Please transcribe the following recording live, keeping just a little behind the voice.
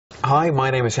Hi,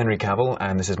 my name is Henry Cavill,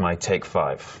 and this is my Take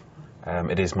 5.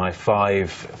 It is my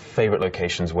 5 favourite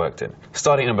locations worked in.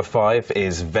 Starting at number 5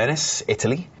 is Venice,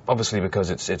 Italy. Obviously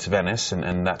because it's Venice,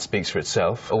 and that speaks for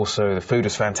itself. Also, the food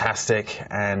was fantastic,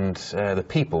 and the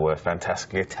people were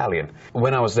fantastically Italian.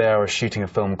 When I was there, I was shooting a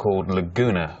film called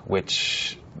Laguna,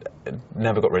 which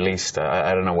never got released.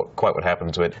 I don't know quite what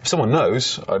happened to it. If someone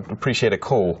knows, I'd appreciate a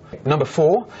call. Number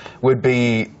 4 would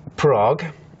be Prague,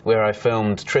 where I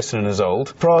filmed Tristan and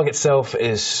Isolde. Prague itself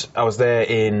I was there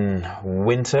in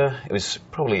winter. It was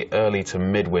probably early to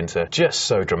midwinter. Just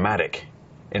so dramatic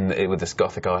with this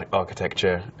Gothic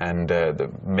architecture and the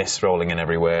mist rolling in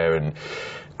everywhere, and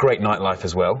great nightlife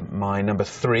as well. My number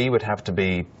 3 would have to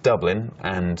be Dublin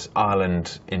and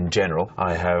Ireland in general.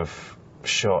 I have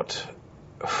shot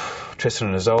Tristan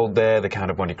and Isolde there, The Count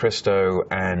of Monte Cristo,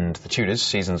 and The Tudors,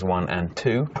 seasons 1 and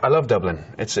 2. I love Dublin.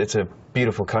 It's a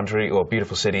beautiful country, or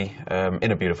beautiful city,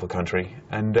 in a beautiful country,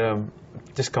 and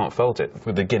just can't fault it.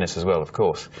 With the Guinness as well, of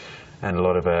course, and a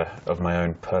lot of my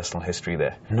own personal history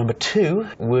there. Number 2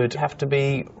 would have to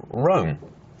be Rome.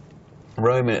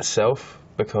 Rome in itself,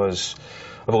 because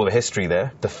of all the history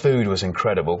there. The food was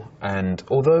incredible, and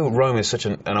although Rome is such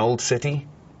an old city,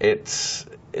 its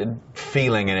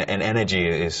feeling and energy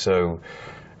is so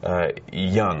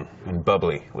young and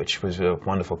bubbly, which was a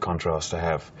wonderful contrast to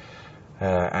have.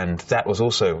 And that was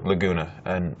also Laguna,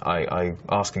 and I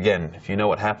ask again, if you know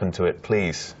what happened to it,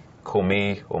 please call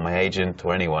me or my agent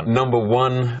or anyone. Number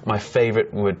 1, my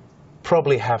favourite would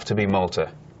probably have to be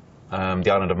Malta,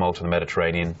 the island of Malta in the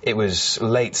Mediterranean. It was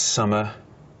late summer,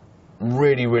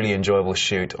 really enjoyable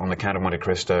shoot on the Count of Monte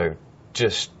Cristo.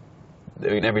 I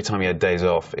mean, every time you had days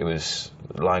off, it was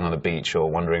lying on the beach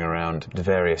or wandering around the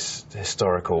various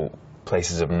historical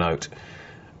places of note,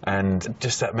 and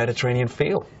just that Mediterranean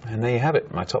feel. And there you have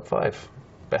it, my top 5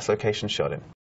 best locations shot in.